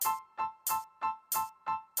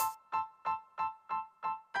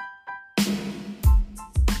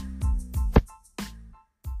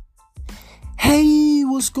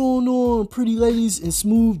What's going on, pretty ladies and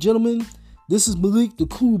smooth gentlemen? This is Malik, the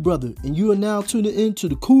Cool Brother, and you are now tuning in to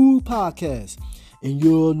the Cool Podcast. And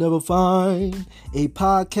you'll never find a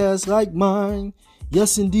podcast like mine.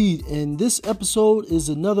 Yes, indeed. And this episode is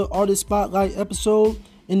another Artist Spotlight episode.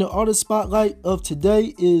 And the Artist Spotlight of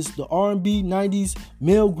today is the R&B 90s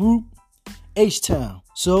male group, H-Town.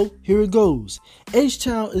 So, here it goes.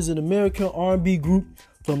 H-Town is an American R&B group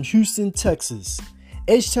from Houston, Texas.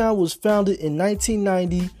 H-Town was founded in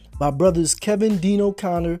 1990 by brothers Kevin Dino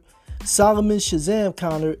Connor, Solomon Shazam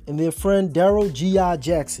Connor, and their friend Daryl G.I.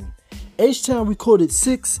 Jackson. H-Town recorded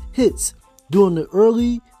 6 hits during the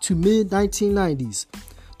early to mid 1990s.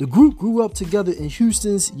 The group grew up together in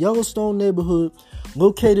Houston's Yellowstone neighborhood,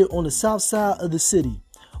 located on the south side of the city.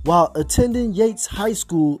 While attending Yates High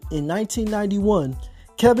School in 1991,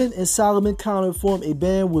 Kevin and Solomon Connor formed a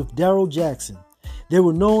band with Daryl Jackson. They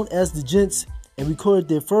were known as the Gents and recorded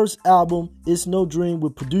their first album, It's No Dream,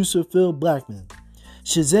 with producer Phil Blackman.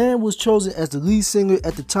 Shazam was chosen as the lead singer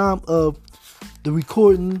at the time of the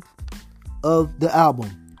recording of the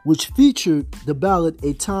album, which featured the ballad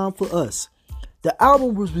A Time for Us. The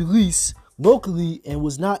album was released locally and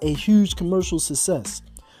was not a huge commercial success.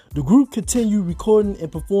 The group continued recording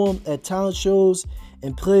and performed at talent shows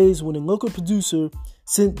and plays when a local producer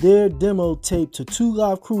sent their demo tape to Two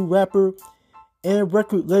Live Crew rapper and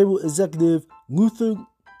record label executive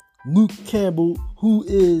Luke Campbell, who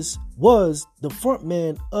was the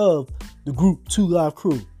frontman of the group Two Live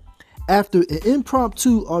Crew. After an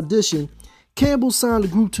impromptu audition, Campbell signed the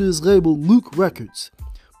group to his label Luke Records.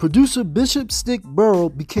 Producer Bishop Stick Burrow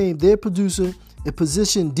became their producer and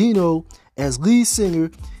positioned Dino as lead singer,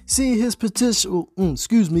 seeing his potential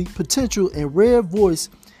and rare voice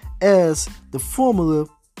as the formula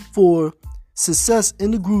for success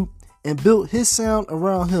in the group and built his sound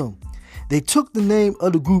around him. They took the name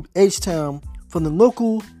of the group H-Town from the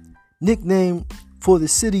local nickname for the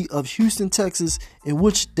city of Houston, Texas, in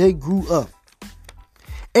which they grew up.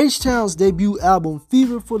 H-Town's debut album,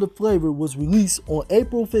 Fever for the Flavor, was released on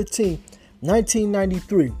April 15,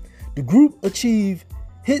 1993. The group achieved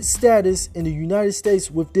hit status in the United States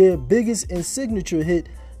with their biggest and signature hit,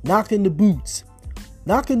 Knockin' the Boots.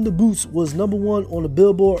 Knockin' the Boots was number 1 on the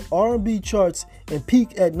Billboard R&B charts and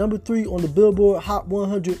peaked at number 3 on the Billboard Hot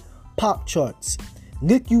 100 pop charts.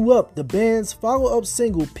 Lick You Up, the band's follow-up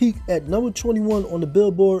single, peaked at number 21 on the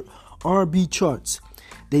Billboard R&B charts.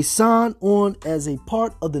 They signed on as a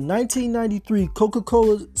part of the 1993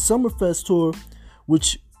 Coca-Cola Summerfest tour,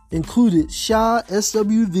 which included Shy,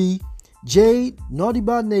 SWV, Jade, Naughty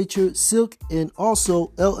by Nature, Silk, and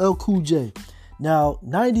also LL Cool J. Now,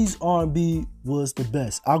 90s R&B was the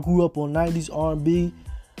best. I grew up on 90s R&B.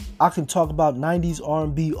 I can talk about 90s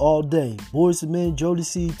R&B all day. Boyz II Men,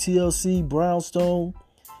 Jodeci, TLC, Brownstone,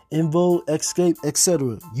 En Vogue, Escape,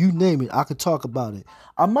 etc. You name it, I could talk about it.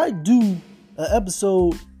 I might do an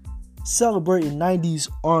episode celebrating 90s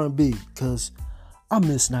R&B because I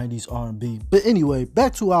miss 90s R&B. But anyway,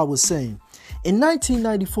 back to what I was saying. In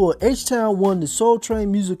 1994, H-Town won the Soul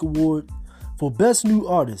Train Music Award for Best New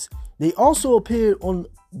Artist. They also appeared on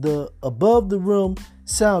the Above the Rim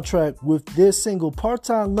soundtrack with their single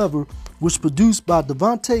Part-Time Lover, which produced by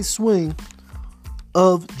Devontae Swing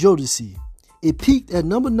of Jodeci. It peaked at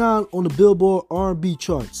number 9 on the Billboard R&B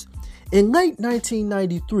charts. In late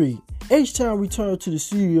 1993, H-Town returned to the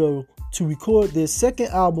studio to record their second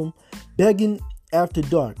album, Begging After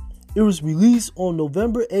Dark. It was released on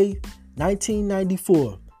November 8,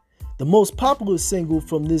 1994. The most popular single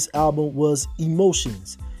from this album was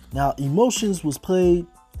Emotions. Now, Emotions was played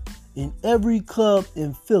in every club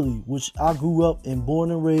in Philly, which I grew up and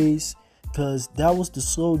born and raised, because that was the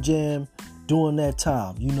slow jam during that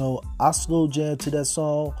time. You know, I slow jammed to that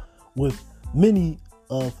song with many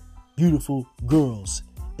of beautiful girls.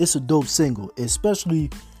 It's a dope single, especially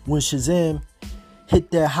when Shazam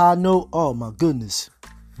hit that high note. Oh my goodness.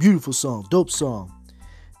 Beautiful song, dope song.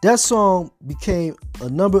 That song became a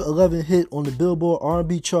number 11 hit on the Billboard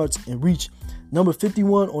R&B charts and reached number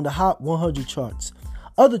 51 on the Hot 100 charts.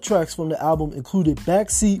 Other tracks from the album included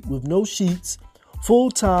Backseat with No Sheets,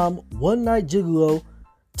 Full Time, One Night Gigolo,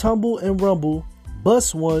 Tumble and Rumble,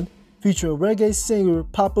 Bus One featuring reggae singer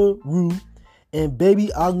Papa Roo, and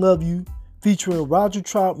Baby I Love You featuring Roger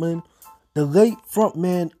Troutman, the late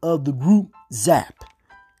frontman of the group Zapp.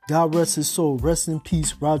 God rest his soul. Rest in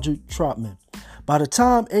peace, Roger Troutman. By the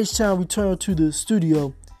time H-Town returned to the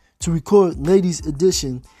studio to record Ladies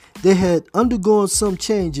Edition, they had undergone some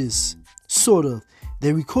changes, sort of.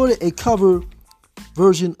 They recorded a cover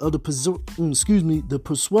version of the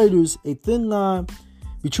Persuaders, A Thin Line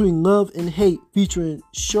Between Love and Hate, featuring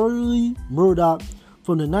Shirley Murdoch,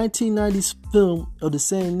 from the 1990s film of the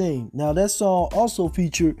same name. Now, that song also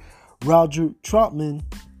featured Roger Troutman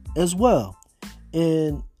as well.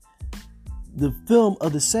 And the film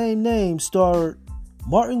of the same name starred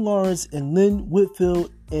Martin Lawrence and Lynn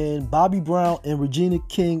Whitfield and Bobby Brown and Regina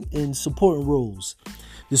King in supporting roles.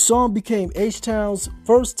 The song became H-Town's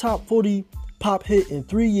first top 40 pop hit in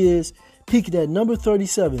 3 years, peaking at number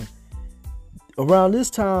 37. Around this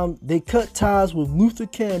time, they cut ties with Luther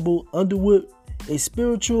Campbell, underwent a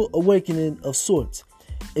spiritual awakening of sorts,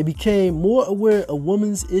 and became more aware of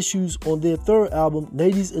women's issues on their third album,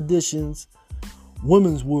 Ladies Edition's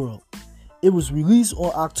Women's World. It was released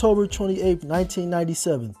on October 28,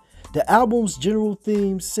 1997. The album's general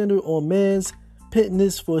theme centered on man's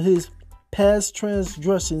penitence for his past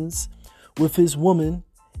transgressions with his woman,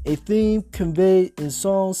 a theme conveyed in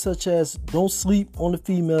songs such as Don't Sleep on the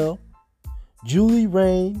Female, Julie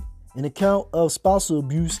Rain, an account of spousal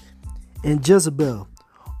abuse, and Jezebel.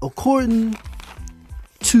 According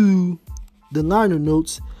to the liner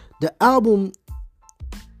notes, the album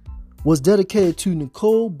was dedicated to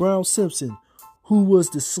Nicole Brown Simpson, who was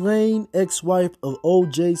the slain ex-wife of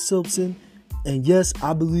O.J. Simpson. And yes,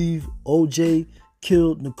 I believe O.J.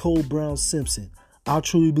 killed Nicole Brown Simpson. I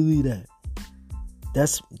truly believe that.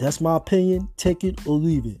 That's my opinion. Take it or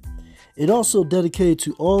leave it. It also dedicated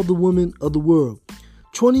to all the women of the world.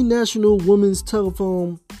 20 national women's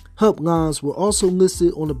telephone helplines were also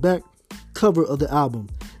listed on the back cover of the album.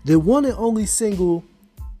 The one and only single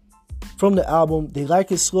from the album, They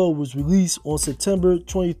Like It Slow, was released on September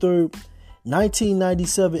 23rd,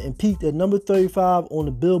 1997 and peaked at number 35 on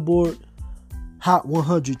the Billboard Hot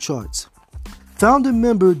 100 charts. Founding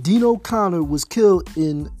member Dino Connor was killed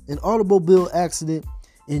in an automobile accident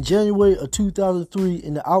in January of 2003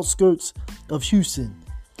 in the outskirts of Houston.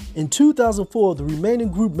 In 2004, the remaining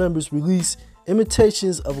group members released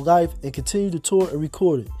Imitations of Life and continued to tour and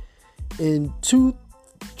record it. In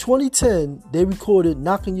 2010, they recorded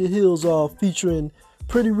Knocking Your Heels Off featuring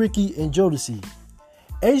Pretty Ricky and Jodeci.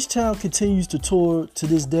 H-Town continues to tour to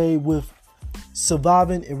this day with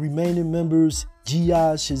surviving and remaining members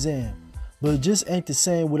G.I. Shazam. But it just ain't the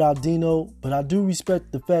same without Dino. But I do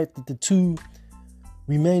respect the fact that the two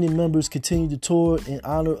remaining members continue to tour in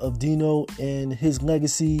honor of Dino and his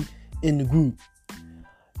legacy in the group.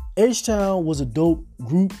 H-Town was a dope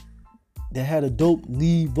group that had a dope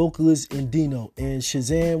lead vocalist in Dino and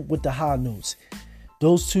Shazam with the high notes.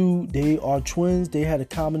 Those two, they are twins. They had a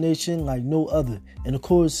combination like no other. And of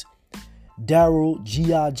course, Daryl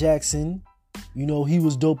G.I. Jackson, he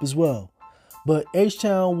was dope as well. But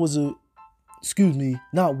H-Town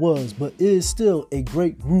is still a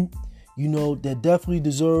great group, that definitely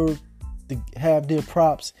deserve to have their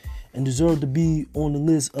props and deserve to be on the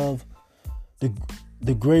list of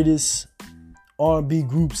the greatest R&B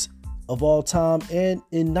groups of all time and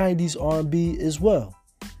in 90s R&B as well.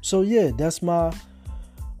 So yeah, that's my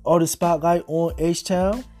artist spotlight on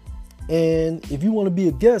H-Town. And if you want to be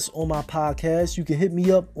a guest on my podcast, you can hit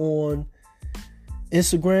me up on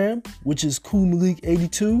Instagram, which is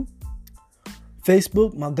CoolMalik82.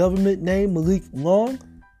 Facebook, my government name, Malik Long.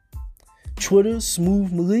 Twitter,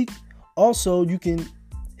 Smooth Malik. Also, you can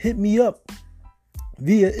hit me up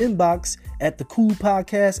via inbox at the Cool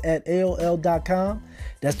Podcast at AOL.com.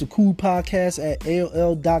 That's the Cool Podcast at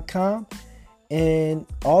AOL.com. And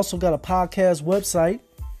I also got a podcast website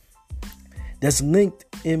that's linked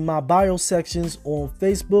in my bio sections on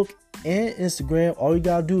Facebook and Instagram. All you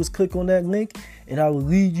gotta do is click on that link and I will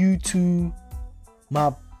lead you to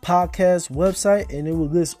my podcast website, and it will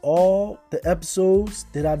list all the episodes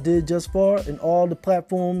that I did just far and all the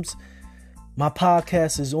platforms my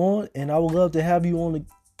podcast is on. And I would love to have you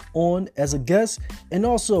on as a guest. And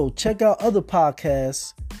also check out other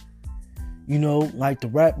podcasts, like the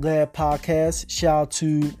Rap Lab podcast. Shout out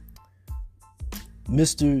to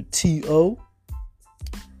Mr. T.O.,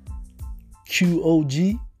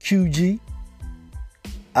 QOG, QG,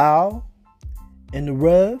 Al, and the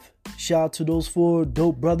Rev. Shout out to those 4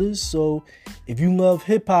 dope brothers. So if you love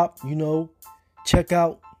hip hop, check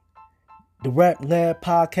out the Rap Lab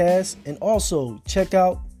podcast. And also check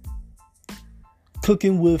out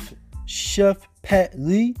Cooking with Chef Pat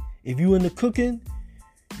Lee. If you into cooking,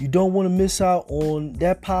 you don't want to miss out on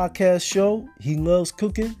that podcast show. He loves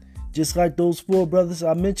cooking, just like those 4 brothers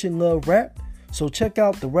I mentioned love rap. So check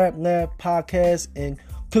out the Rap Lab podcast and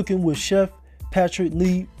Cooking with Chef Patrick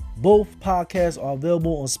Lee. Both podcasts are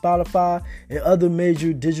available on Spotify and other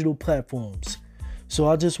major digital platforms. So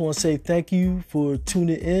I just want to say thank you for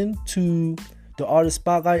tuning in to the Artist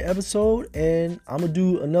Spotlight episode. And I'm going to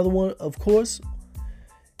do another one, of course.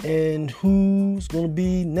 And who's going to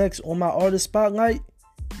be next on my Artist Spotlight?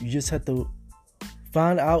 You just have to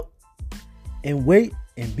Find out and wait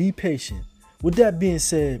and be patient. With that being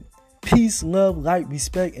said, peace, love, light,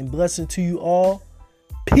 respect, and blessing to you all.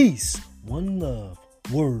 Peace. One love.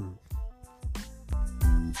 Word.